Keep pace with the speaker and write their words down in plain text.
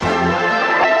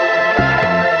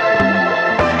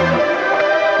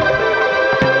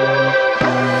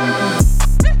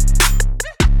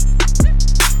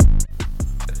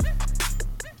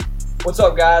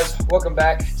guys? Welcome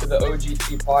back to the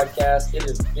OGT podcast. It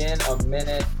has been a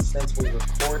minute since we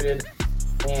recorded,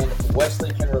 and Wesley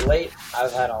can relate.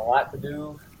 I've had a lot to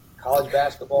do. College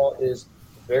basketball is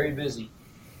very busy.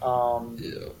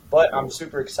 But I'm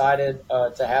super excited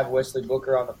to have Wesley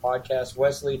Booker on the podcast.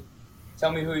 Wesley,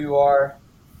 tell me who you are.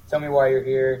 Tell me why you're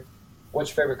here. What's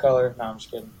your favorite color? No, I'm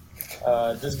just kidding.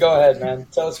 Just go ahead, man.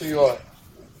 Tell us who you are.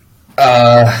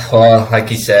 Well, like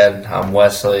you said, I'm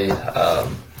Wesley.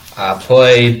 I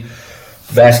played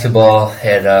basketball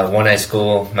at 1A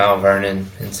school, Mount Vernon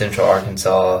in Central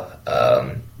Arkansas.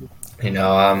 I'm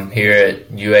here at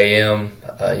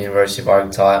UAM, University of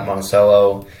Arkansas at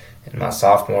Monticello in my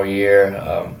sophomore year.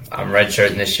 I'm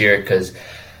redshirting this year because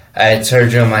I had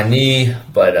surgery on my knee,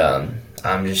 but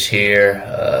I'm just here,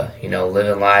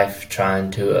 living life,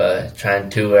 trying to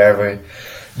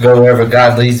go wherever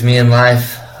God leads me in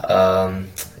life.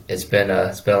 It's been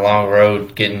a long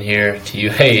road getting here to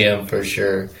UAM for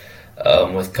sure,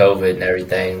 with COVID and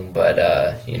everything. But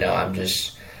I'm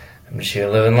just here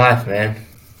living life, man.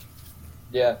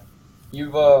 Yeah,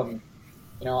 you've I've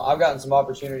gotten some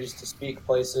opportunities to speak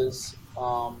places,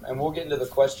 and we'll get into the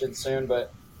questions soon.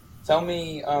 But tell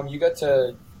me, you got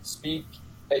to speak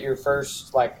at your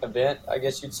first event, I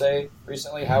guess you'd say,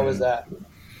 recently. How was that?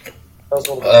 Tell us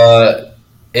a little bit.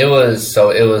 It was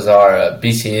our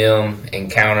BCM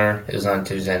encounter. It was on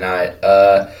Tuesday night.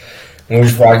 We were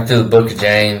just walking through the book of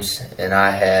James, and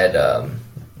I had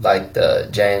the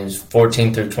James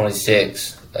 14 through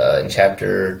 26 in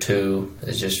chapter 2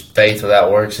 is just faith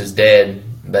without works is dead.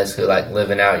 Basically,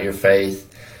 living out your faith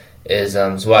is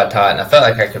what I taught, and I felt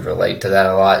like I could relate to that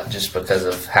a lot just because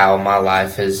of how my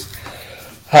life is,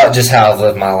 how I've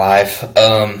lived my life.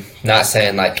 Not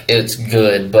saying it's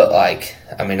good, but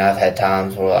I've had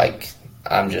times where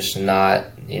I'm just not,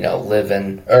 not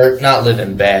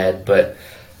living bad, but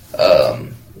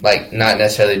not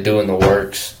necessarily doing the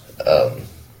works,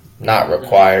 not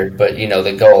required, but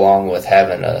that go along with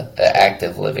having a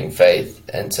active living faith.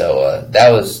 And so that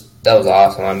was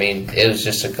awesome. It was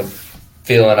just a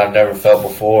feeling I've never felt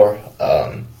before.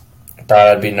 Thought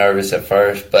I'd be nervous at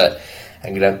first, but I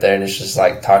get up there and it's just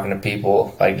talking to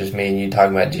people, just me and you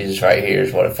talking about Jesus right here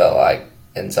is what it felt like.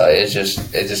 And so it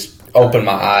just opened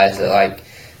my eyes that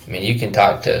you can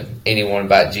talk to anyone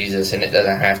about Jesus and it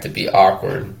doesn't have to be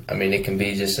awkward. It can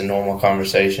be just a normal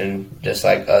conversation, just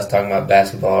like us talking about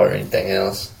basketball or anything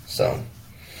else. So.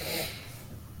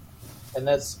 And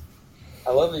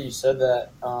I love that you said that,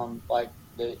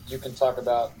 that you can talk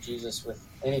about Jesus with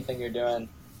anything you're doing.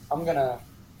 I don't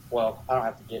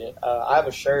have to get it. I have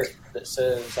a shirt that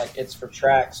says it's for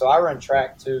track. So I run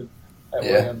track too at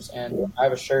Williams, and I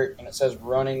have a shirt and it says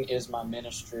 "Running is my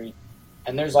ministry,"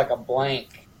 and there's a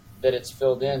blank that it's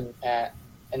filled in at,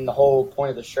 and the whole point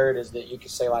of the shirt is that you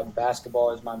could say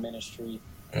basketball is my ministry,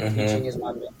 teaching is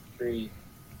my ministry,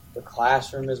 the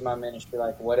classroom is my ministry,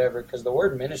 whatever, because the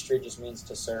word ministry just means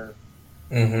to serve.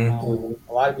 A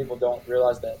lot of people don't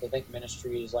realize that. They think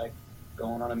ministry is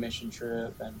going on a mission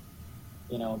trip and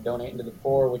donating to the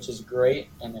poor, which is great,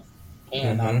 and if you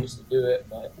can, obviously do it.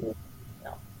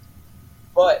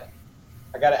 But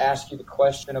I got to ask you the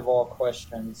question of all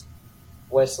questions,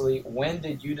 Wesley. When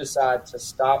did you decide to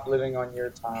stop living on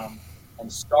your time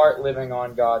and start living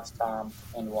on God's time,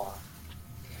 and why?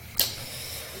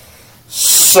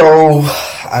 So,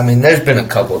 there's been a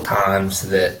couple of times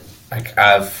that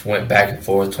I've went back and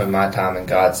forth between my time and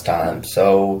God's time.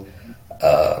 So,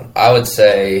 I would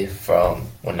say from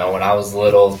when I was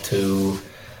little to,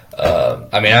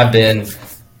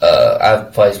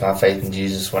 I've placed my faith in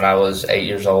Jesus when I was 8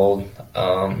 years old,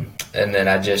 and then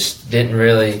I just didn't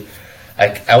really,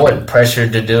 I wasn't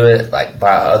pressured to do it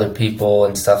by other people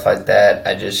and stuff like that.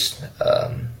 I just,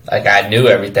 I knew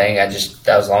everything. That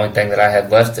was the only thing that I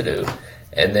had left to do,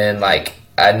 and then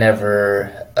I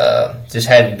never, just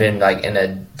hadn't been in a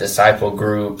disciple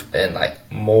group and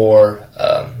more,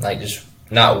 just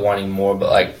not wanting more,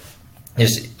 but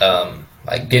just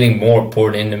getting more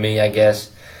poured into me, I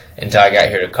guess, until I got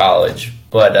here to college.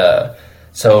 But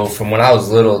so from when I was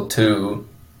little to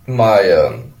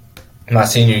my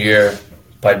senior year,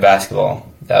 played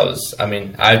basketball. That was, I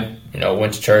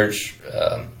went to church,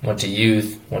 went to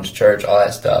youth, went to church, all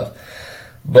that stuff.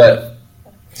 But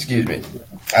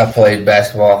I played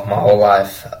basketball my whole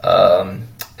life.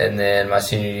 And then my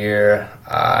senior year,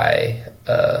 I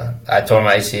tore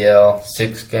my ACL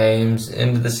 6 games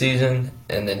into the season,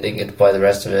 and then didn't get to play the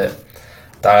rest of it.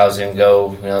 Thought I was going to go,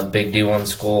 big D1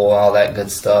 school, all that good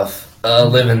stuff,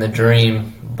 living the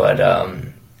dream. But,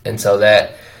 and so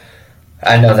that,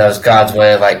 I know that was God's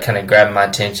way of kind of grabbing my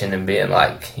attention and being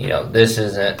this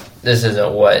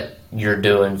isn't what you're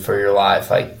doing for your life.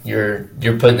 Like you're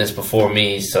putting this before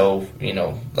me, so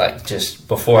like just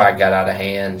before I got out of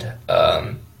hand.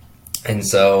 And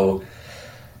so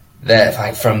that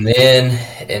like from then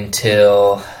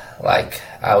until like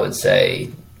I would say,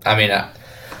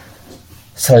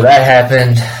 so that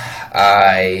happened.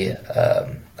 I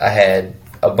had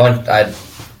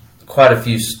quite a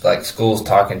few like schools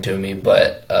talking to me,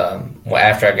 but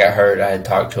after I got hurt, I had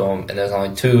talked to them, and there's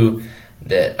only two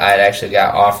that I had actually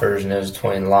got offers, and it was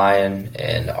between Lyon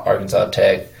and Arkansas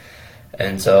Tech.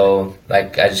 And so,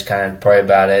 like, I just kind of pray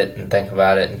about it and think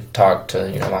about it and talk to,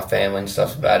 my family and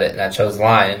stuff about it. And I chose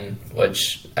Lyon,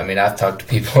 which, I've talked to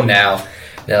people now.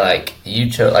 They're like, you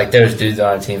chose, like, there was dudes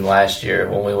on our team last year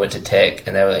when we went to Tech,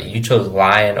 and they were like, you chose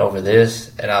Lyon over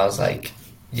this? And I was like,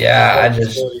 yeah,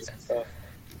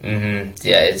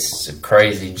 yeah, it's a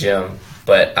crazy gym.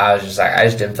 But I was just like, I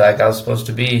just didn't feel like I was supposed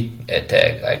to be at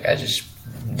Tech. Like, I just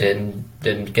didn't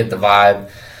get the vibe.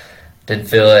 Didn't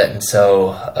feel it, and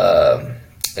so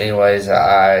anyways,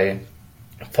 I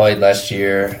played last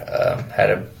year,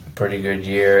 had a pretty good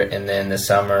year, and then this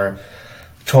summer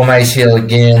tore my ACL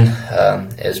again.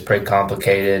 It was pretty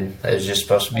complicated. It was just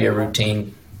supposed to be a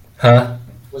routine. Huh?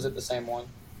 Was it the same one?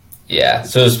 Yeah,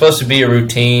 so it was supposed to be a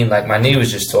routine. Like, my knee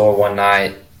was just sore one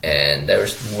night, and I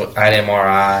had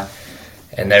MRI,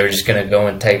 and they were just going to go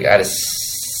and I had a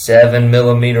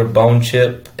 7-millimeter bone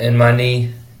chip in my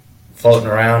knee floating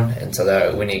around, and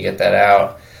so we need to get that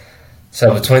out.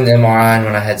 So between the MRI and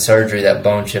when I had surgery, that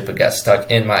bone chip had got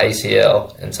stuck in my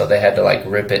ACL, and so they had to like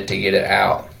rip it to get it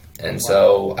out. And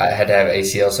so I had to have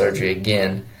ACL surgery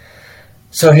again.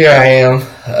 So here I am,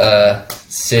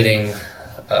 sitting,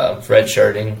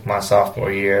 redshirting my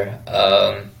sophomore year.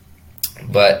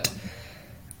 But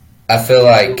I feel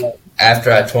like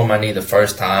after I tore my knee the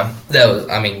first time,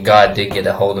 God did get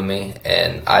a hold of me,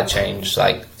 and I changed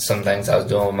like some things I was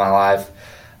doing with my life.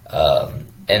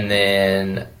 And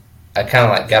then I kind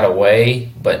of like got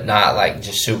away, but not like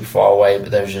just super far away, but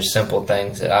there's just simple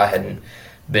things that I hadn't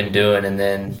been doing. And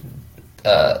then,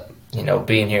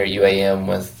 being here at UAM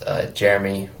with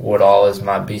Jeremy Woodall as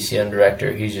my BCM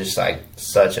director, he's just like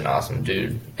such an awesome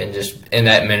dude. And just in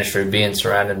that ministry, being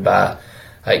surrounded by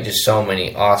like just so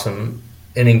many awesome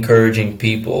and encouraging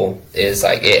people is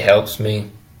like, it helps me.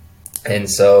 And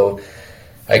so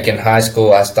like in high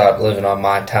school, I stopped living on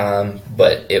my time,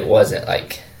 but it wasn't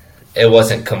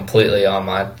completely on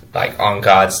on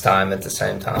God's time at the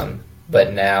same time.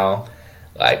 But now,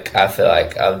 like, I feel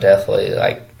like I've definitely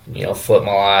flipped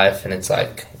my life, and it's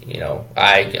like,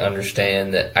 I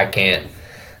understand that I can't,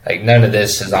 like, none of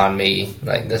this is on me.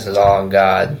 Like, this is all on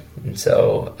God. And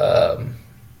so,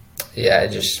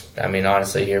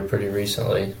 honestly, here pretty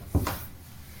recently.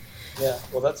 Yeah,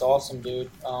 well, that's awesome, dude.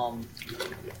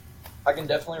 I can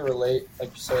definitely relate, like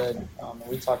you said.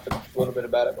 We talked a little bit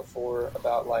about it before,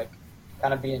 about like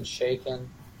kind of being shaken.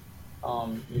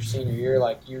 Your senior year,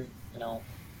 like you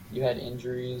had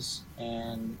injuries,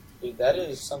 and dude, that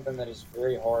is something that is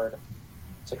very hard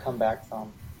to come back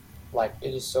from. Like,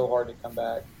 it is so hard to come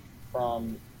back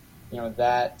from,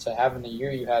 that to having the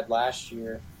year you had last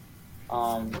year.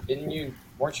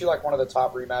 Weren't you like one of the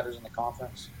top rebounders in the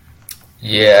conference?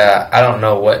 Yeah, I don't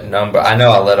know what number. I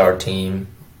know I led our team,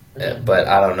 but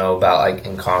I don't know about like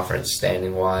in conference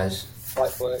standing wise. Slight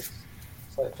flex.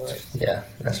 Yeah,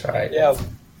 that's right. Yeah,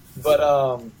 but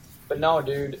no,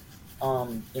 dude.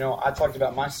 I talked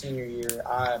about my senior year.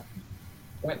 I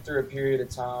went through a period of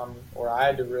time where I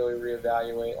had to really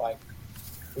reevaluate like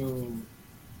who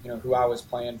I was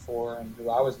playing for and who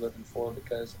I was living for,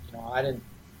 because I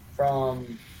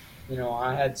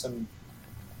had some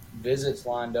visits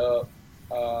lined up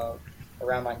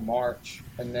around like March,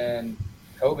 and then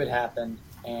COVID happened,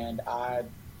 and I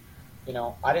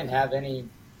didn't have any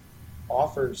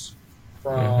offers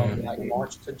from like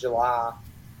March to July,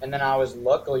 and then I was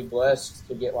luckily blessed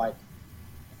to get like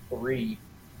 3.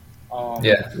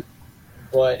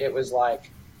 But it was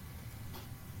like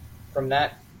from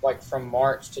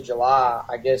March to July,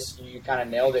 I guess you kind of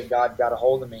nailed it. God got a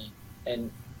hold of me,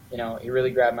 and he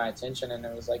really grabbed my attention, and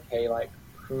it was like, hey, like,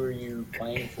 who are you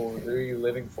playing for? Who are you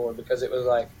living for? Because it was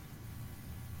like,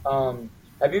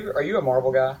 are you a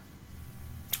Marvel guy?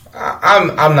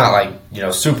 I'm not like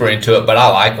super into it, but I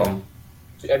like them.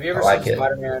 Have you ever seen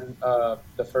Spider-Man,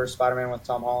 the first Spider-Man with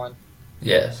Tom Holland?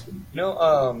 Yes.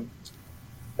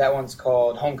 That one's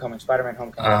called Homecoming, Spider-Man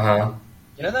Homecoming. Uh-huh.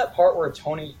 You know that part where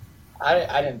Tony,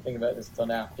 I didn't think about this until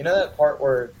now. You know that part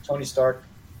where Tony Stark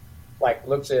like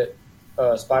looks at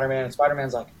Spider-Man, and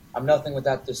Spider-Man's like, I'm nothing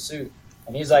without this suit.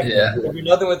 And he's like, if you're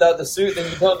nothing without the suit,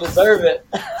 then you don't deserve it.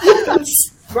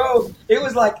 Bro, it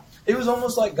was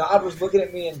almost like God was looking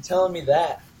at me and telling me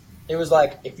that. it was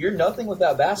like, if you're nothing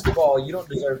without basketball, you don't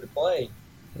deserve to play.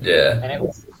 Yeah. And it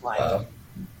was like,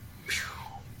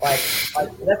 like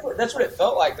that's what it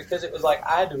felt like, because it was like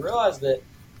I had to realize that,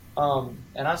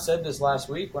 and I said this last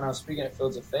week when I was speaking at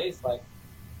Fields of Faith, like,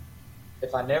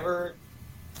 if I never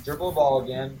dribble a ball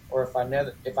again, or if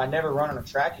I never run on a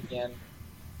track again,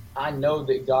 I know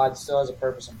that God still has a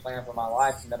purpose and plan for my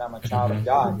life, and that I'm a child of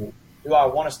God. Do I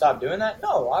want to stop doing that?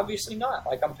 No, obviously not.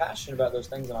 Like, I'm passionate about those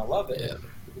things and I love it. Yeah.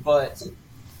 But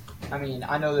I mean,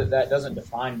 I know that doesn't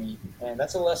define me, and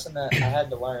that's a lesson that I had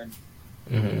to learn.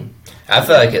 Mm-hmm. I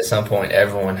feel like at some point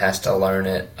everyone has to learn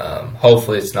it.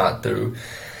 Hopefully it's not through,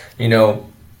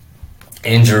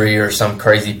 injury or some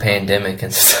crazy pandemic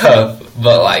and stuff.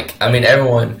 But, like, I mean,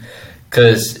 everyone,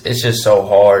 because it's just so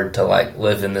hard to, like,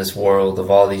 live in this world of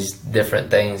all these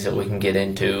different things that we can get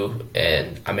into.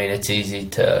 And, I mean, it's easy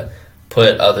to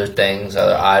put other things,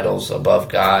 other idols above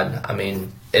God. I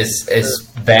mean, it's as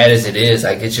bad as it is,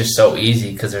 like, it's just so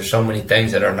easy because there's so many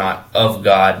things that are not of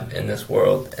God in this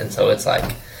world. And so it's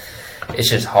like, it's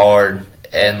just hard.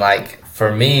 And, like,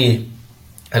 for me,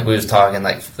 like we was talking,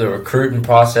 like, the recruiting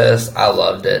process, I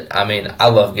loved it. I mean, I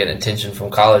love getting attention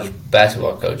from college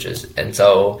basketball coaches. And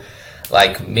so,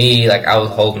 like, me, like, I was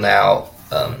holding out,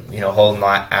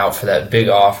 out for that big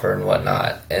offer and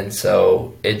whatnot. And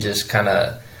so it just kind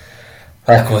of,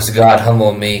 like, was God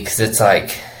humbling me, because it's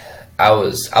like I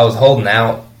was holding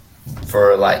out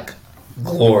for, like,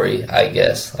 glory, I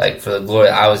guess, like, for the glory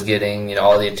I was getting,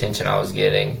 all the attention I was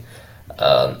getting,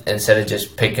 instead of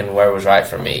just picking where was right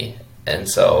for me. And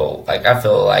so, like, I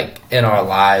feel like in our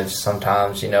lives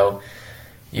sometimes, you'll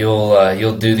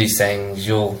do these things,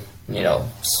 you'll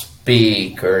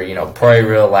speak or pray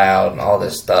real loud and all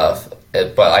this stuff,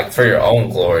 but, like, for your own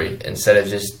glory, instead of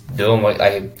just doing what,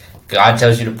 like, God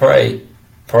tells you to pray.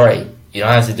 You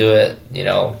don't have to do it,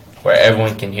 where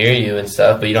everyone can hear you and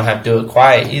stuff, but you don't have to do it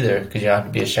quiet either, because you don't have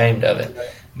to be ashamed of it.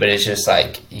 But it's just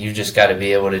like, you just got to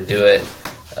be able to do it,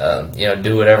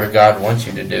 do whatever God wants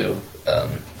you to do,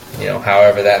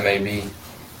 however that may be.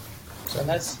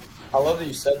 And I love that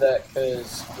you said that,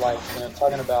 because, like,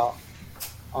 talking about,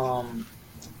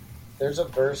 there's a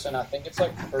verse, and I think it's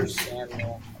like 1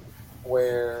 Samuel,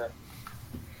 where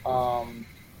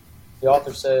the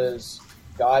author says,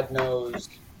 God knows.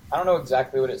 I don't know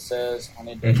exactly what it says. I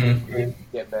need to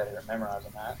get better at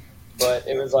memorizing that. But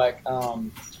it was like,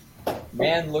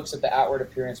 man looks at the outward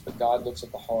appearance, but God looks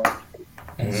at the heart.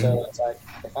 And so it's like,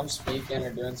 if I'm speaking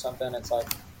or doing something, it's like,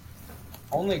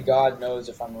 only God knows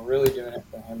if I'm really doing it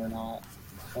for Him or not.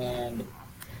 And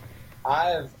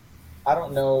I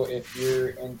don't know if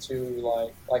you're into,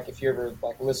 like if you ever,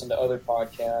 like, listen to other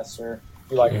podcasts, or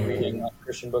you like reading, like,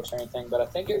 Christian books or anything, but I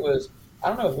think it was, I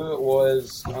don't know who it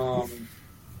was,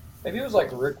 maybe it was like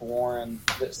Rick Warren,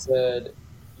 that said,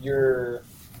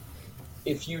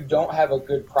 if you don't have a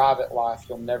good private life,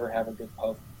 you'll never have a good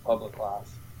public life.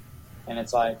 And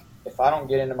it's like, if I don't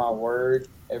get into my word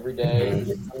every day,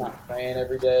 if I'm not praying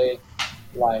every day,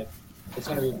 like, it's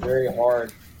going to be very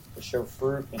hard to show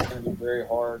fruit. It's going to be very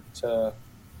hard to,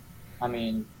 I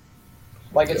mean,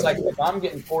 like, it's like, if I'm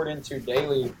getting poured into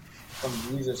daily from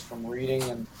Jesus, from reading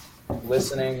and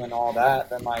listening and all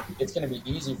that, then, like, it's going to be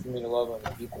easy for me to love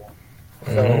other people.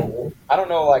 So I don't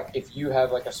know, like, if you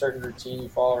have, like, a certain routine you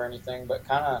follow or anything, but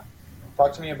kind of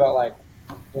talk to me about, like,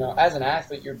 as an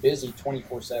athlete, you're busy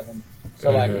 24/7.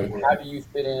 So, like, how do you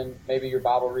fit in maybe your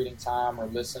Bible reading time, or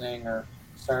listening, or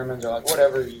sermons, or, like,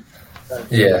 whatever you try to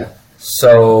do? Yeah.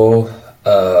 So,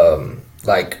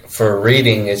 like, for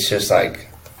reading, it's just like,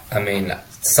 I mean,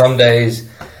 some days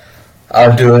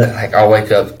I'll do it, like, I'll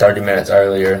wake up 30 minutes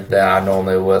earlier than I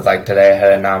normally would. Like, today I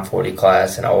had a 9:40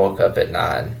 class, and I woke up at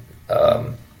 9.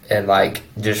 And, like,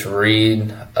 just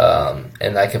read,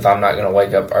 and, like, if I'm not going to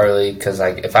wake up early, because,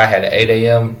 like, if I had an 8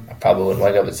 a.m., I probably wouldn't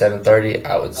wake up at 7:30,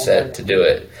 I would set to do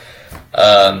it,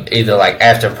 either, like,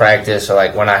 after practice, or,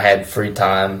 like, when I had free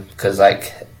time, because,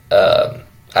 like,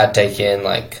 I take in,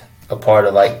 like, a part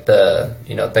of, like, the,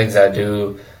 things that I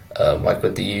do, like,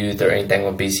 with the youth or anything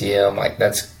with BCM, like,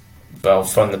 that's, well,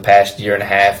 from the past year and a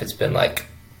half, it's been, like,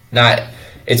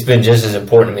 it's been just as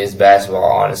important to me as basketball,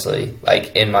 honestly.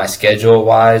 Like, in my schedule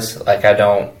wise, like, I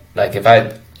don't, like,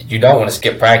 you don't want to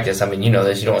skip practice. I mean, you know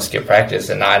this, you don't want to skip practice,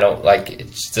 and I don't, like,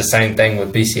 it's the same thing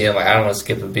with BCM. Like, I don't want to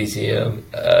skip a BCM.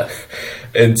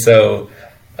 And so,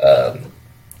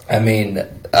 I mean,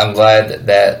 I'm glad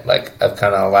that, like, I've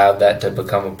kind of allowed that to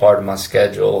become a part of my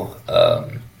schedule,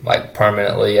 like,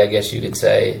 permanently, I guess you could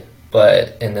say.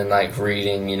 And then, like,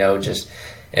 reading, just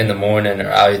in the morning,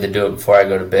 or I'll either do it before I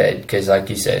go to bed, because, like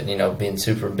you said, being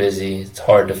super busy, it's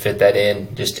hard to fit that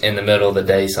in just in the middle of the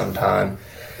day sometime.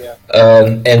 Yeah.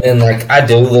 And then like I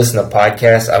do listen to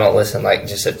podcasts. I don't listen like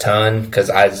just a ton because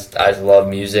I love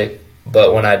music.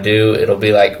 But when I do, it'll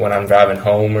be like when I'm driving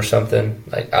home or something.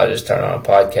 Like I'll just turn on a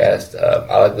podcast.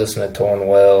 I like listening to Torn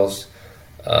Wells.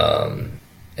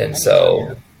 And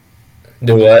so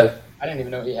do what? I didn't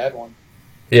even know he had one.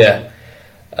 Yeah.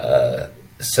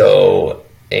 So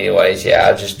anyways, yeah,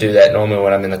 I just do that normally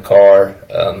when I'm in the car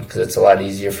because it's a lot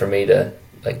easier for me to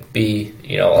like be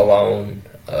alone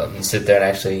and sit there and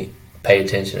actually pay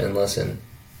attention and listen.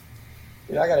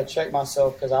 Dude, I gotta check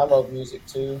myself because I love music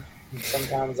too. And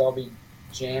sometimes I'll be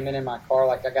jamming in my car,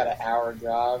 like I got an hour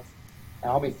drive,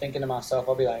 and I'll be thinking to myself,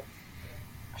 I'll be like,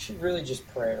 I should really just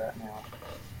pray right now.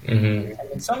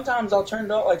 Mm-hmm. And sometimes I'll turn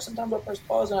it off, like sometimes I'll press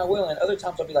pause and I will, and other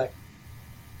times I'll be like,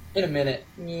 in a minute.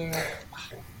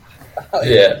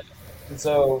 Yeah. And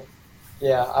so,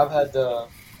 yeah, I've had to,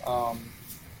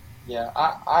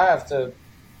 I have to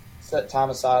set time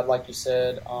aside, like you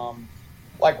said.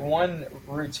 Like one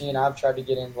routine I've tried to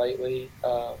get in lately,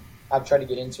 I've tried to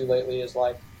get into lately is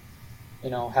like,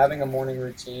 having a morning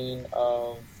routine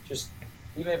of just,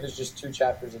 even if it's just 2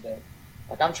 chapters a day.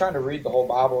 Like I'm trying to read the whole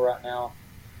Bible right now,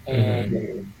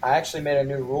 and I actually made a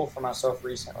new rule for myself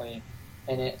recently,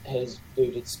 and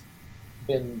it's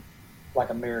been like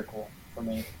a miracle for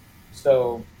me.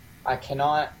 So I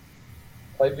cannot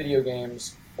play video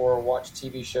games or watch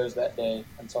TV shows that day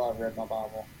until I've read my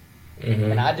Bible.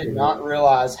 Mm-hmm. And I did not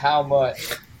realize how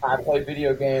much I play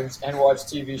video games and watch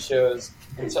TV shows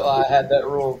until I had that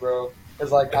rule, bro.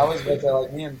 Because like I was about to,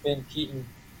 like me and Ben Keaton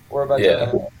were about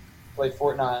to play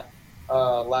Fortnite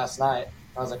last night.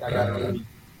 I was like, I gotta read. And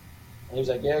he was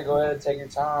like, yeah, go ahead, take your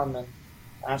time. And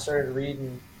I started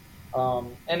reading.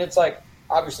 And it's like,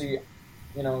 obviously,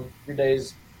 your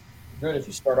day's good if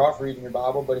you start off reading your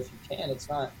Bible, but if you can, it's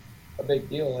not a big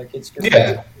deal. Like it's just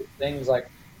things like,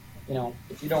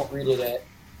 if you don't read it at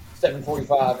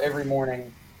 7:45 every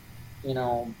morning,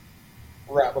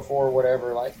 right before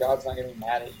whatever, like God's not gonna be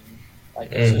mad at you.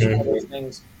 Like it's just one of those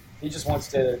things. He just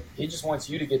wants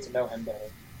you to get to know Him better.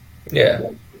 Yeah.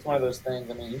 Like, it's one of those things.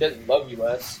 I mean, He doesn't love you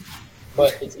less,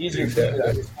 but it's easier for you to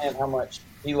understand how much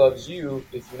He loves you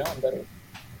if you know Him better.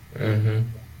 Mm-hmm.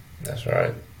 That's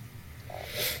right. I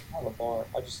have a bar.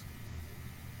 I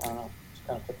don't know. Just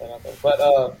kind of put that out there.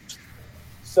 But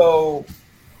so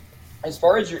as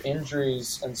far as your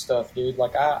injuries and stuff, dude,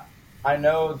 like I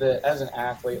know that as an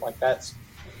athlete, like that's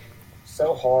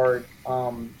so hard,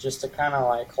 just to kind of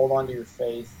like hold on to your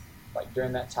faith, like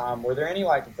during that time. Were there any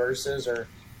like verses or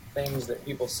things that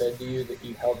people said to you that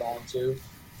you held on to,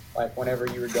 like whenever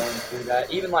you were going through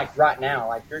that? Even like right now,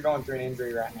 like you're going through an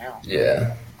injury right now.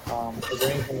 Yeah. Is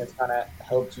there anything that's kind of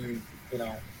helped you,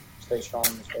 stay strong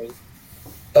in this faith?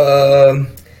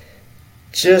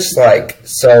 Just like,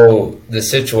 so the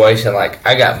situation, like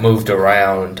I got moved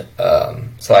around.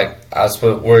 So like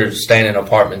we're staying in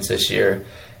apartments this year.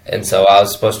 And so I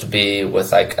was supposed to be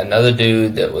with like another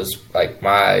dude that was like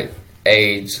my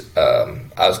age. I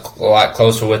was a lot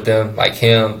closer with them. Like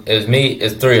him, it was me. It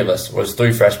was 3 of us. It was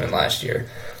 3 freshmen last year,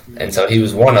 and so he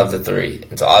was one of the 3.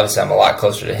 And so obviously I'm a lot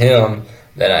closer to him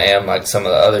than I am like some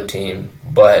of the other team.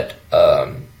 But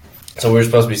so we were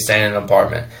supposed to be staying in an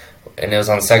apartment, and it was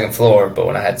on the 2nd floor. But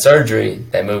when I had surgery,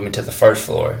 they moved me to the 1st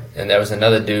floor, and there was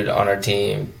another dude on our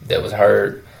team that was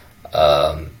hurt.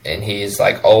 And he's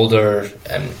like older,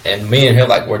 and me and him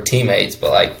like we're teammates, but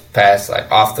like past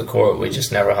like off the court, we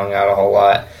just never hung out a whole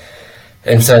lot.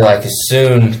 And so like as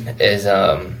soon as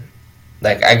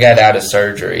like I got out of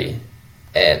surgery,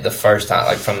 and the first time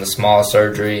like from the small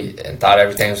surgery, and thought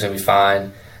everything was gonna be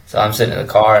fine. So I'm sitting in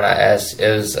the car, and I asked,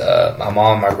 it was my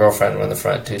mom and my girlfriend were in the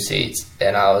front 2 seats,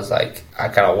 and I was like, I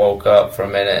kind of woke up for a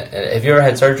minute. And have you ever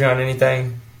had surgery on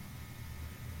anything?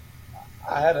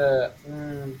 I had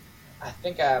I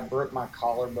think I broke my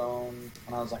collarbone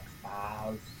when I was like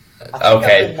 5.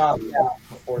 Okay.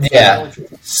 Before, yeah.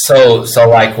 So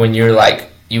like when you're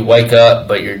like you wake up,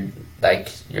 but you're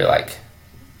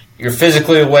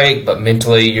physically awake, but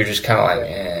mentally you're just kind of like,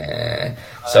 eh.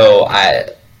 So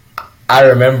I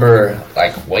remember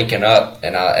like waking up,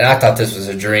 and I thought this was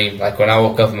a dream. Like when I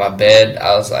woke up in my bed,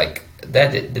 I was like,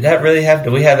 did that really happen?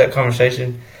 Did we have that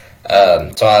conversation?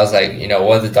 So I was like,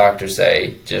 what did the doctor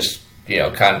say? Just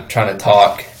kind of trying to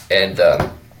talk, and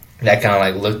that kind of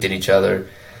like looked at each other,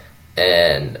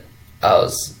 and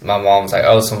my mom was like,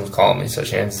 oh, someone's calling me, so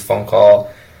she answers the phone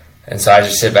call, and so I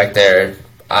just sit back there,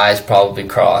 eyes probably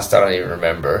crossed, I don't even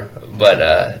remember, but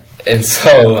and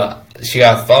so she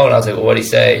got the phone. I was like, well, what'd he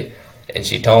say? And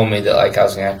she told me that like I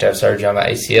was gonna have to have surgery on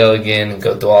my ACL again and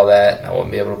go through all that, and I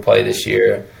wouldn't be able to play this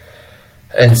year.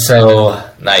 And so,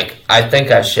 like, I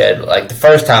think I shed, like, the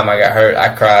first time I got hurt,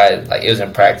 I cried, like, it was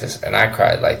in practice, and I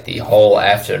cried, like, the whole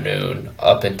afternoon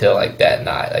up until, like, that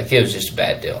night. Like, it was just a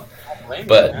bad deal. I don't blame you,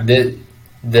 But man.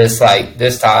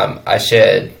 this time I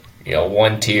shed,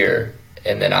 one tear,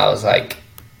 and then I was like,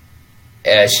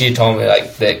 she told me,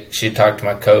 like, that she talked to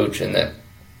my coach, and that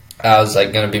I was,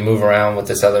 like, going to be moving around with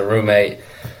this other roommate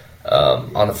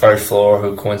on the first floor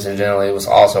who coincidentally was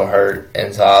also hurt.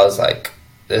 And so I was like,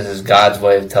 this is God's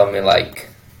way of telling me, like,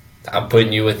 I'm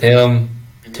putting you with him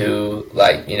to,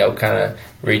 like, kind of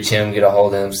reach him, get a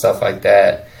hold of him, stuff like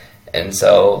that. And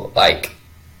so, like,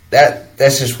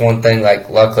 that's just one thing. Like,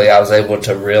 luckily I was able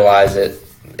to realize it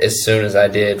as soon as I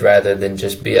did rather than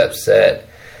just be upset.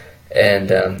 And,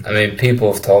 I mean,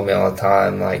 people have told me all the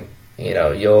time, like,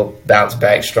 you'll bounce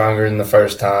back stronger than the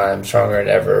first time, stronger than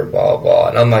ever, blah, blah.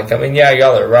 And I'm like, I mean, yeah,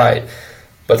 y'all are right.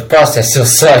 But the process still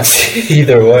sucks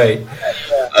either way.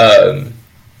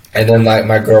 And then, like,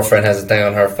 my girlfriend has a thing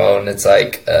on her phone. It's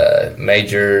like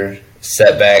major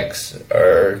setbacks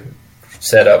or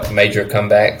set up major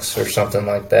comebacks or something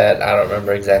like that. I don't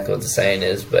remember exactly what the saying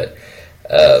is, but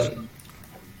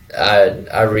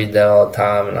I read that all the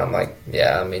time, and I'm like,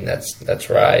 yeah, I mean, that's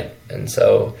right. And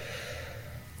so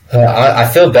I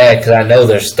feel bad because I know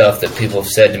there's stuff that people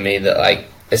have said to me that, like,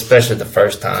 especially the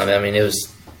first time. I mean, it was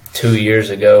 2 years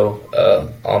ago,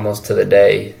 almost to the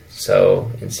day. So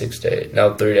in 6 days,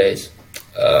 no, 3 days.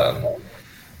 But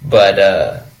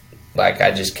like,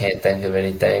 I just can't think of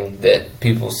anything that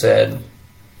people said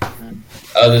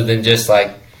other than just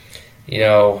like,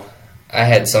 I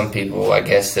had some people, I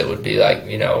guess, that would be like,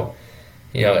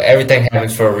 everything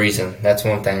happens for a reason. That's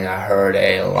one thing I heard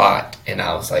a lot, and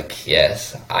I was like,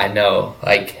 yes, I know.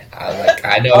 Like, I was like,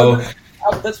 I know.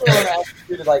 That's what I want to ask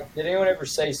you. Like, did anyone ever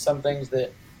say some things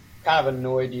that kind of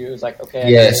annoyed you? It was like, okay,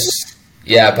 Yes.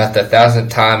 Yeah, about the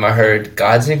 1,000th time I heard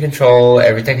God's in control,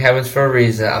 everything happens for a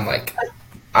reason. I'm like,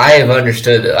 I have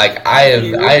understood it. Like, I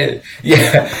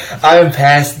am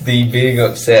past the being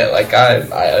upset. Like,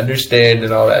 I understand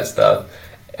and all that stuff.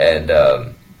 And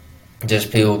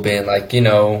just people being like,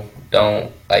 don't,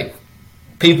 like,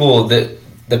 the people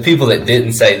that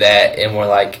didn't say that and were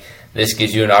like, this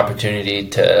gives you an opportunity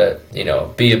to,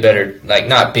 be a better, like,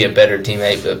 not be a better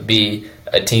teammate, but be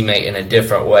a teammate in a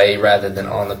different way rather than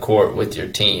on the court with your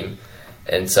team.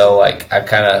 And so, like, I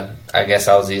guess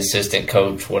I was the assistant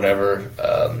coach, whatever.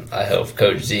 I helped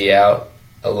Coach Z out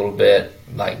a little bit,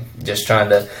 like, just trying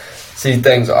to see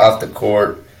things off the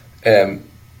court and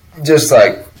just,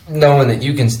 like, knowing that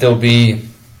you can still be,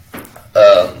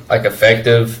 like,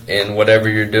 effective in whatever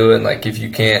you're doing. Like, if you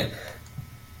can't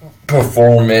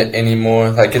perform it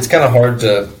anymore, like, it's kind of hard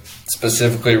to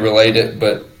specifically relate it,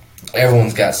 but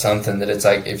everyone's got something that it's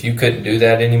like, if you couldn't do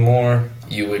that anymore,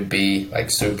 you would be, like,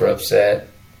 super upset.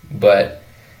 But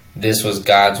this was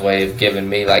God's way of giving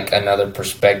me, like, another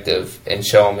perspective and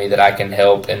showing me that I can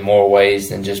help in more ways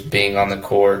than just being on the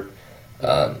court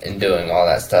and doing all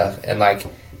that stuff. And, like,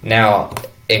 now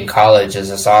in college as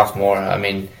a sophomore, I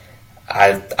mean,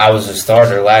 I was a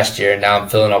starter last year, and now I'm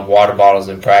filling up water bottles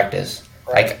in practice.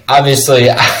 Like, obviously,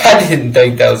 I didn't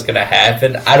think that was going to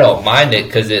happen. I don't mind it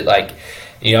because it, like,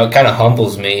 it kind of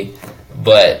humbles me.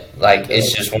 But, like,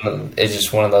 it's just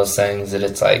one of those things that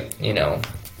it's like,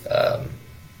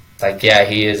 like, yeah,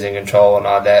 he is in control and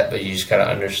all that, but you just gotta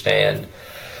understand,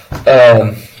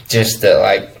 just that,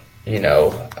 like,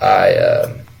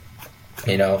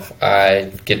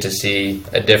 I get to see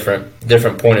a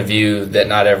different point of view that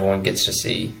not everyone gets to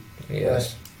see.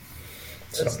 Yes.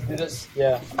 So.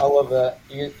 Yeah, I love that.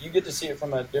 You get to see it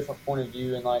from a different point of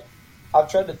view, and, like, I've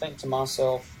tried to think to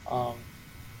myself, I'm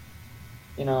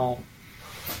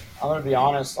going to be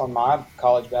honest, on my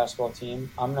college basketball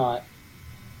team, I'm not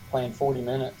playing 40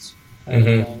 minutes or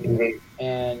anything. Mm-hmm.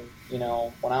 And,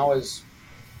 when I was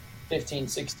 15,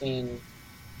 16,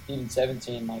 even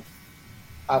 17, like,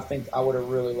 I think I would have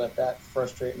really let that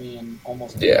frustrate me and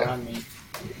almost define me.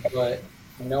 But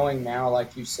knowing now,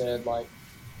 like you said, like,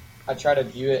 I try to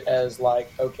view it as,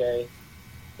 like, okay,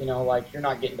 like, you're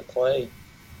not getting to play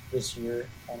this year,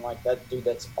 and, like,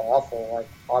 that's awful. Like,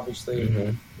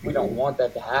 obviously, we don't want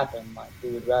that to happen. Like, we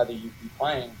would rather you be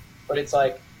playing. But it's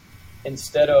like,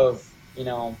 instead of,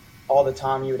 all the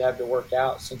time you would have to work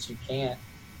out, since you can't,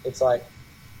 it's like,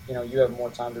 you have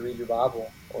more time to read your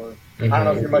Bible. Or, I don't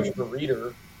know if you're much of a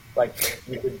reader, like,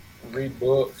 you could read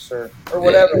books or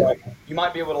whatever. Yeah. Like, you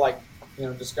might be able to, like,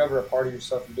 discover a part of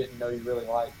yourself you didn't know you really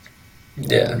liked.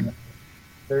 Yeah. And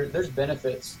there's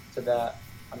benefits to that.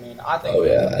 I mean, I think. Oh,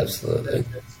 yeah, absolutely.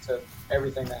 Benefits to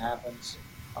everything that happens.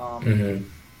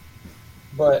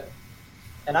 But,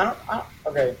 and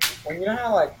okay, when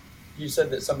how, like, you said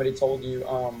that somebody told you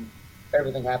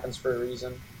everything happens for a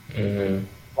reason. Mm-hmm.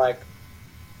 Like,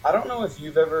 I don't know if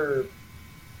you've ever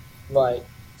like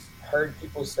heard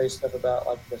people say stuff about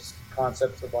like this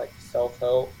concept of like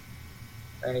self-help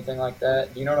or anything like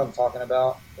that. Do you know what I'm talking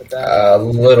about with that? A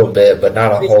little bit, but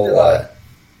not a Basically, whole lot.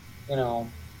 you know,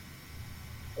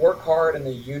 work hard and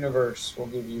the universe will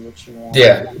give you what you want.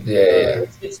 Yeah, yeah.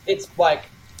 It's like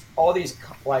all these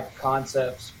like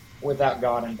concepts without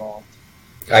God involved.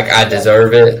 Like I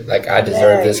deserve it. Like I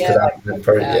deserve this because like I'm a good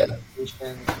person. Yeah.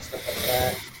 affirmations and stuff like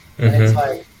that. And it's Mm-hmm.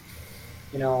 like,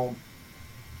 you know,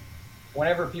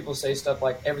 whenever people say stuff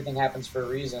like everything happens for a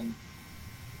reason,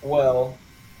 well,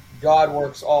 God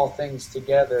works all things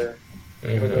together for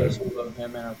those Mm-hmm. who love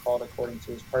Him and are called according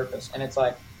to His purpose. And it's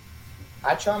like,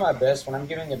 I try my best when I'm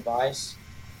giving advice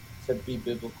to be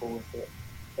biblical with it,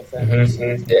 if that makes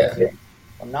sense. Mm-hmm. Yeah. If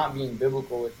I'm not being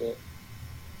biblical with it,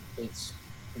 it's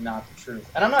not the truth.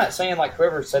 And I'm not saying like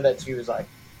whoever said that to you is like,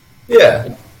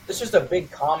 Yeah. it's just a big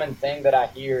common thing that I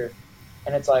hear.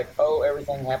 And it's like, oh,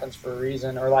 everything happens for a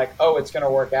reason, or like, oh, it's going to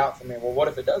work out for me. Well, what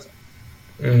if it doesn't?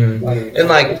 Mm-hmm. And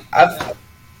like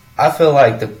I feel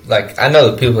like I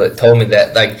know the people that told me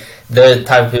that, like, they're the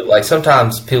type of people, like,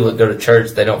 sometimes people that go to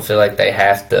church, they don't feel like they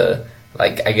have to,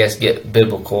 like, I guess, get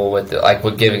biblical with it, like,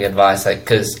 with giving advice, like,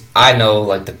 because I know,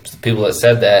 like, the people that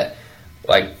said that,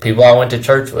 like, people I went to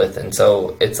church with, and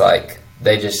so it's like,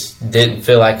 they just didn't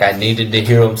feel like I needed to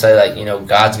hear them say, like, you know,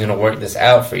 God's going to work this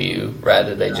out for you,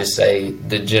 rather they just say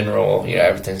the general, you know,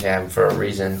 everything's happening for a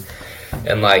reason.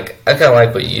 And, like, I kind of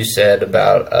like what you said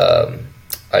about,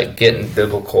 like, getting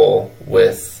biblical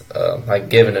with, like,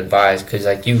 giving advice, because,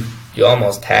 like, you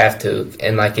almost have to.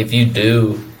 And, like, if you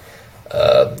do,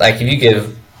 like, if you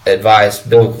give advice,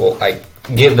 biblical, like,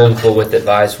 get biblical with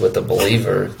advice with a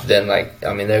believer, then, like,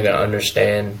 I mean, they're going to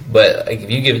understand. But, like, if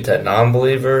you give it to a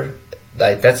non-believer,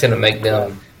 like, that's going to make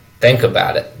them think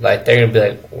about it. Like, they're going to be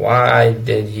like, why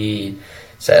did he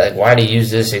say, like, why did he use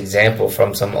this example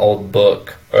from some old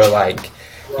book? Or, like,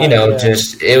 you know,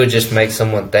 just, it would just make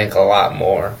someone think a lot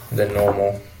more than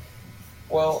normal.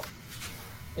 Well,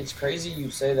 it's crazy you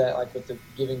say that, like, with the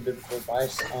giving biblical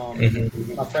advice.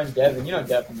 Mm-hmm. My friend Devin, you know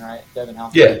Devin, right? Devin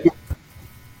House. Yeah.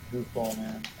 Goofball,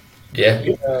 man. Yeah.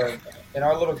 In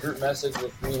our little group message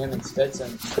with me, him, and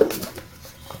Stetson,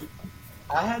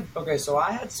 I had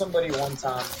somebody one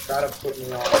time try to put me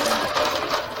on like,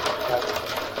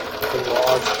 the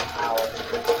laws of power,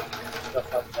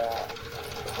 stuff like that.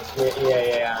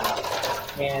 Yeah.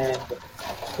 And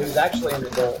it was actually an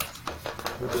adult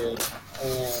who did.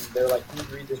 And they're like, you need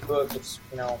to read this book. It's,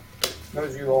 you know,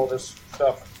 knows you all this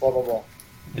stuff, blah, blah, blah.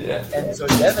 Yeah. And so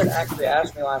Devin actually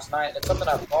asked me last night, and it's something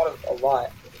I've thought of a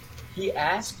lot. He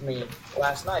asked me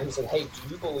last night, he said, hey, do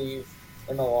you believe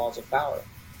in the laws of power?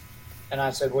 And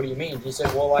I said, what do you mean? He said,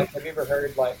 well, like, have you ever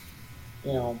heard, like,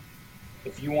 you know,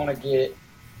 if you want to get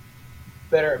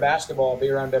better at basketball, be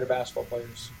around better basketball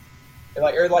players.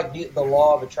 Or like the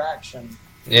law of attraction.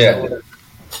 Yeah.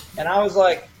 And I was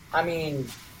like, I mean,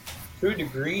 to a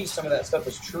degree, some of that stuff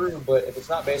is true, but if it's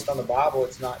not based on the Bible,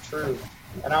 it's not true.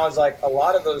 And I was like, a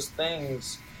lot of those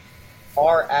things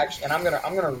are actually, and I'm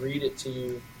gonna read it to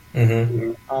you.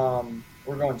 Mm-hmm.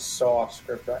 We're going so off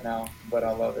script right now, but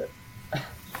I love it.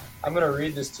 I'm gonna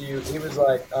read this to you. He was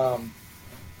like,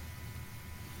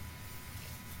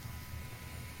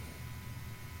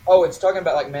 oh, it's talking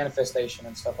about like manifestation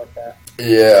and stuff like that.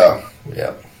 Yeah.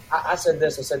 Yeah. I said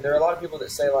this. I said there are a lot of people that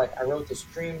say like I wrote this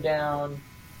dream down,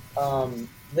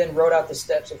 then wrote out the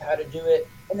steps of how to do it,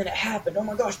 and then it happened. Oh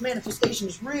my gosh, manifestation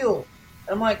is real.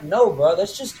 And I'm like, no, bro,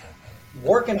 that's just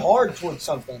working hard towards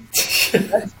something.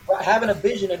 That's having a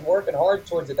vision and working hard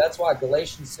towards it. That's why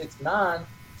Galatians 6:9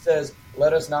 says,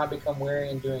 let us not become weary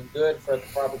in doing good, for at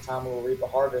the proper time we will reap a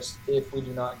harvest if we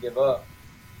do not give up.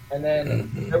 And then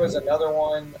there was another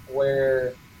one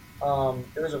where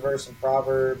there was a verse in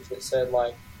Proverbs that said,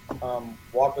 like,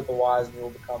 walk with the wise and you will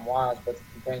become wise, but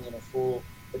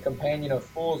the companion of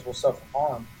fools will suffer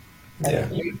harm.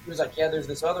 And he was like, yeah, there's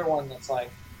this other one that's like,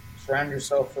 surround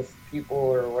yourself with people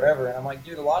or whatever. And I'm like,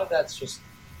 dude, a lot of that's just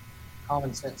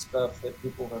common sense stuff that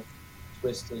people have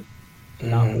twisted.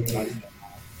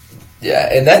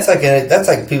 Yeah, and that's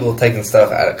like people taking stuff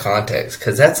out of context,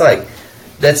 because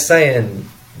that's saying,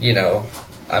 you know,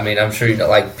 I mean, I'm sure you know,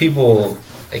 like, people,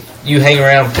 like, you hang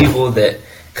around people that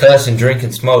cuss and drink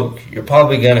and smoke, you're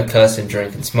probably gonna cuss and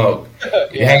drink and smoke.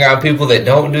 You hang around people that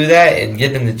don't do that and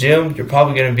get in the gym, you're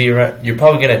probably gonna be around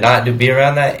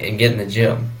that and get in the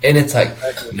gym. And it's like,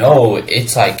 no,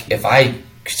 it's like, if I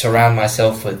surround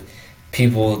myself with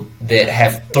people that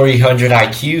have 300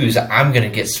 IQs, I'm gonna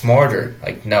get smarter.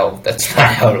 Like, no, that's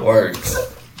not how it works.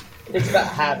 It's about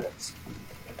habits.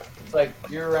 It's like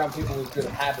you're around people with good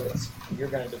habits, you're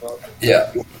going to develop it.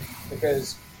 Yeah.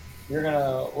 Because you're going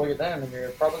to look at them and you're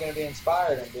probably going to be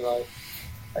inspired and be like,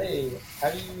 hey, how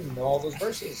do you know all those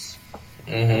verses?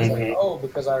 It's like, oh,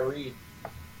 because I read.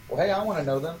 Well, hey, I want to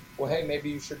know them. Well, hey, maybe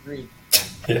you should read.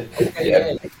 Yeah. Okay,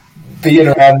 yeah. Being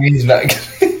around me is not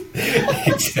good.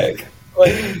 Exactly.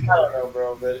 Like, I don't know,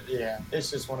 bro, but yeah, it's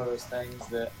just one of those things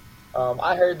that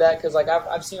I heard that because like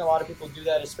I've seen a lot of people do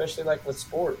that, especially like with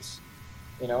sports.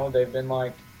 You know, they've been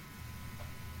like,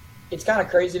 it's kind of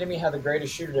crazy to me how the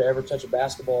greatest shooter to ever touch a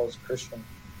basketball is a Christian.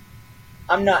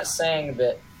 I'm not saying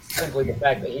that simply the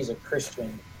fact that he's a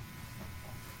Christian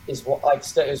is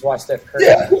is why Steph Curry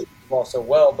plays the ball so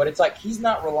well, but it's like he's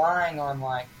not relying on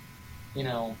like, you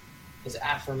know, his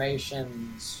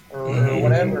affirmations or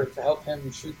whatever to help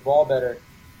him shoot the ball better.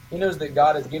 He knows that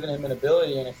God has given him an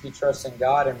ability, and if he trusts in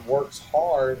God and works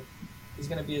hard, he's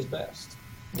going to be his best.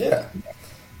 Yeah.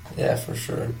 Yeah, for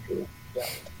sure. Yeah.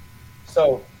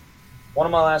 So, one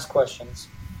of my last questions.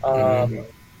 Do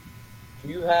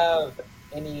you have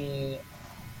any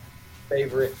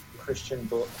favorite Christian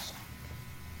books?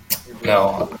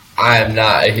 No, I am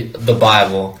not. The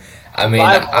Bible. I mean,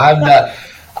 Bible. I'm not.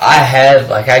 I had,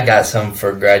 like, I got some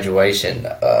for graduation,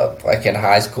 like in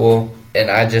high school,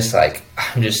 and I'm just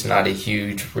not a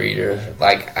huge reader.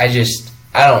 Like, I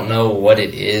don't know what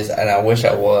it is, and I wish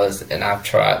I was, and I've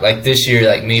tried. Like, this year,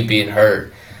 like, me being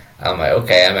hurt, I'm like,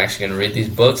 okay, I'm actually going to read these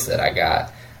books that I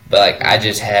got. But, like, I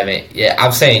just haven't yet.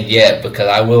 I'm saying yet because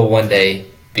I will one day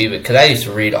because I used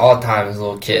to read all the time as a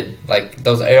little kid. Like,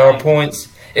 those AR points.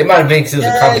 It might have been because it was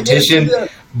a competition. The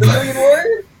million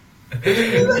word?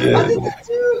 Yeah.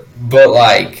 But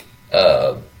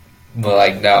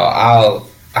no,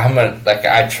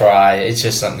 I try. It's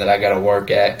just something that I got to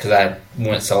work at because I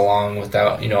went so long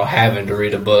without, having to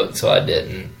read a book, so I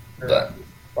didn't. But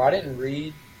Well, I didn't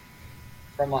read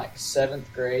from like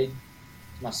 7th grade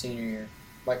to my senior year.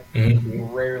 Like,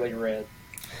 rarely read.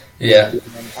 yeah. And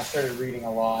I started reading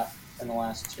a lot in the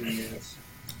last 2 years.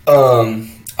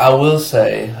 I will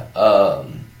say,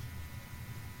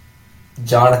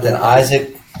 Jonathan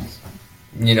Isaac,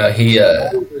 he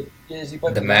Is he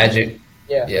playing the Magic.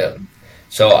 Yeah. Yeah.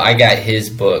 So I got his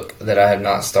book that I have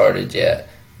not started yet,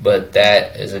 but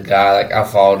that is a guy like I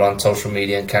followed on social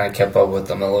media and kind of kept up with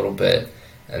him a little bit,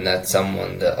 and that's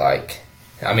someone that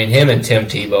him and Tim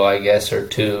Tebow, I guess, are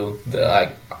two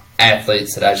the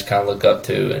athletes that I just kind of look up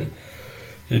to and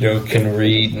can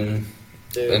read and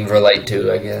relate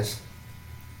to, I guess.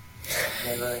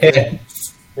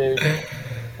 Dude,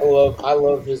 I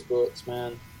love his books,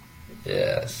 man.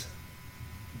 Yes.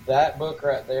 That book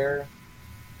right there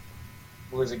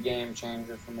was a game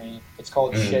changer for me. It's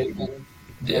called Shaken.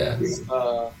 Yeah.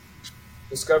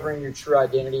 Discovering your true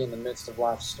identity in the midst of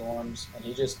life's storms. And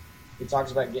he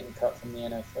talks about getting cut from the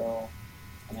NFL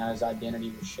and how his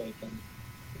identity was shaken.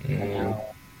 And how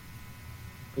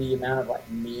the amount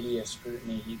of media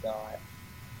scrutiny he got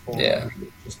for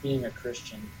just being a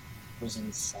Christian was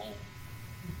insane.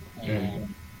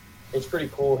 And it's pretty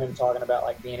cool him talking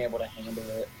about being able to handle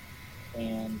it.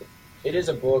 And it is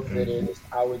a book that is,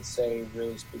 I would say,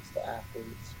 really speaks to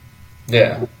athletes.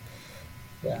 Yeah.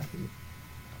 Yeah.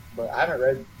 But I haven't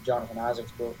read Jonathan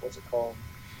Isaac's book. What's it called?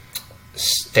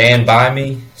 Stand By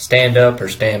Me, Stand Up, or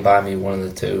Stand By Me, one of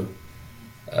the two.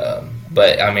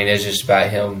 But it's just about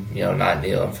him, not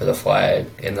kneeling for the flag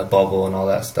in the bubble and all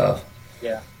that stuff.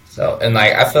 Yeah. So, and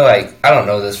I feel like, I don't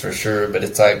know this for sure, but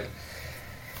it's like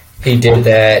he did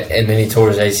that and then he tore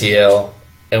his ACL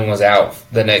and was out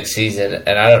the next season.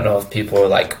 And I don't know if people are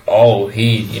like, oh,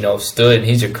 he, stood and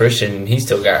he's a Christian and he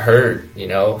still got hurt,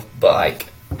 but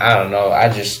I don't know. I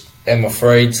just am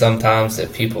afraid sometimes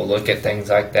that people look at things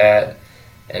like that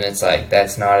and it's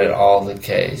that's not at all the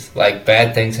case.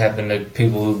 Bad things happen to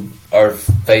people who are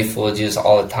faithful to Jesus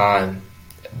all the time,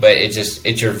 but it's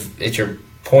your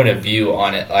point of view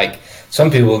on it. Some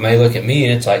people may look at me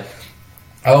and it's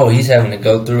oh, he's having to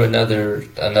go through another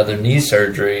knee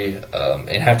surgery and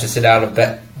have to sit out of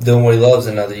doing what he loves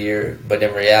another year. But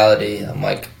in reality, I'm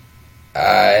I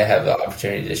have the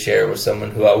opportunity to share with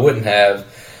someone who I wouldn't have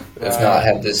if not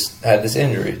had this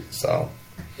injury. So.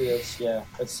 Yeah,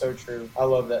 that's so true. I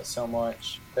love that so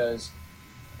much because,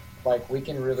 we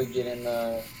can really get in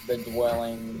the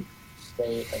dwelling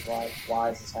state of why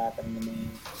is this happening to me?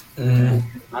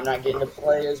 Mm-hmm. I'm not getting to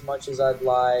play as much as I'd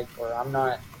like, or I'm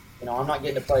not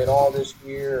getting to play at all this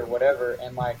year, or whatever.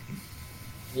 And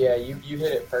Yeah, you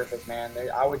hit it perfect, man.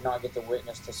 I would not get to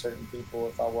witness to certain people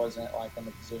if I wasn't like in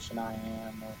the position I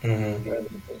am, or whatever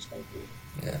the case may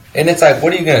be. Yeah, and it's like,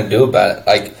 what are you gonna do about it?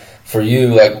 Like for you,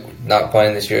 like not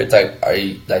playing this year, it's like, are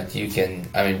you like you can?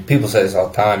 I mean, people say this all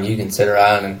the time. You can sit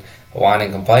around and whine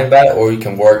and complain about it, or you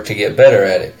can work to get better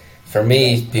at it. For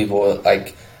me, people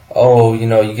like, oh, you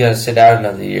know, you gotta sit out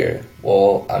another year.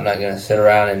 Well, I'm not gonna sit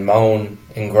around and moan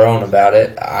and groan about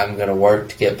it. I'm gonna work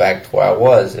to get back to where I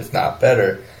was, if not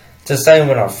better. It's the same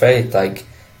with our faith. Like,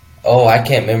 oh, I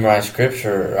can't memorize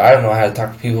scripture, or I don't know how to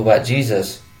talk to people about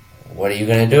Jesus. What are you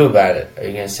going to do about it? Are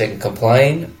you going to sit and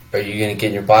complain? Or are you going to get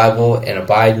in your Bible and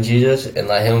abide in Jesus and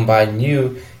let Him abide in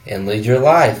you and lead your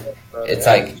life? Brother, It's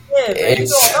like, man,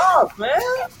 it's, you going off,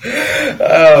 man.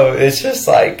 oh, it's just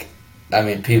like, I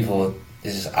mean, people,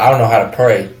 it's just, I don't know how to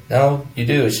pray. No, you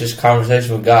do. It's just a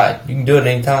conversation with God. You can do it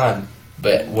anytime.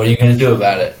 But what are you going to do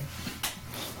about it?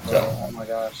 So, Oh my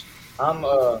gosh,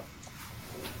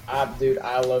 dude,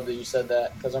 I love that you said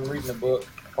that because I'm reading a book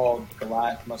called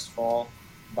Goliath Must Fall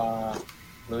by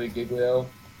Louis Giglio,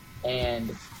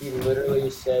 and he literally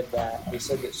said that. He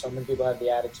said that so many people have the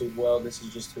attitude, well, this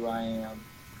is just who I am,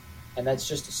 and that's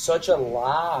just such a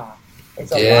lie.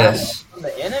 It's a lie yes. from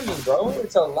the enemy, bro.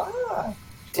 It's a lie.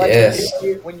 Like Yes.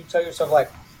 when you tell yourself like,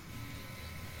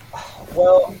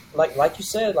 well, like you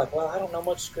said, like, well, I don't know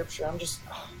much scripture.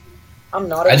 I'm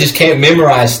not. I just can't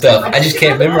memorize stuff. I just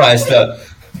can't memorize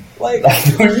stuff. Like,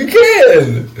 You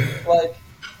can. like,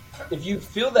 if you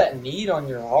feel that need on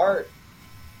your heart,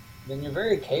 then you're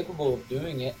very capable of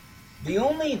doing it. The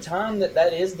only time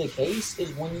that is the case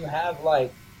is when you have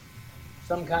like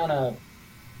some kind of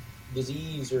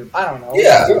disease or I don't know,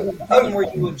 Yeah. something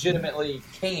where you legitimately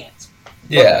can't.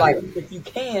 Yeah. But, like, if you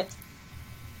can't,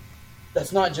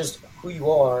 that's not just who you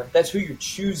are. That's who you're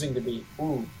choosing to be.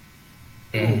 Ooh.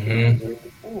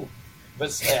 Mm-hmm. Ooh.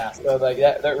 But yeah, so like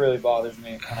that really bothers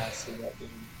me when I see that, dude.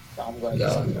 So I'm glad you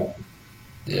said that.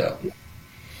 Yeah.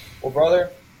 Well,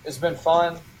 brother, it's been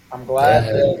fun. I'm glad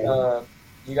Yeah. that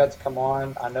you got to come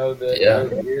on. I know that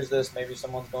whoever hears this, maybe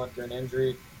someone's going through an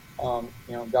injury.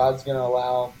 God's going to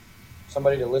allow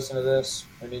somebody to listen to this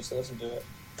who needs to listen to it.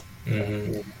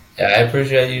 Mm-hmm. Yeah, I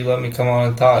appreciate you letting me come on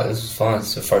and talk. This was fun.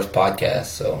 It's the first podcast,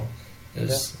 so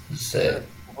it's sick.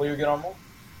 Hopefully you'll get on more.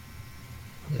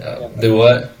 Yeah. Do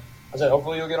what? I said,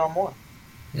 hopefully you'll get on more.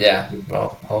 Yeah,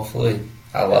 well, hopefully.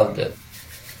 I loved it.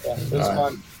 Yeah, it was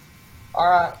fun. All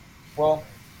right. Well,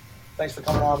 thanks for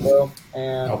coming on, bro.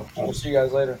 And we'll see you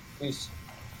guys later. Peace.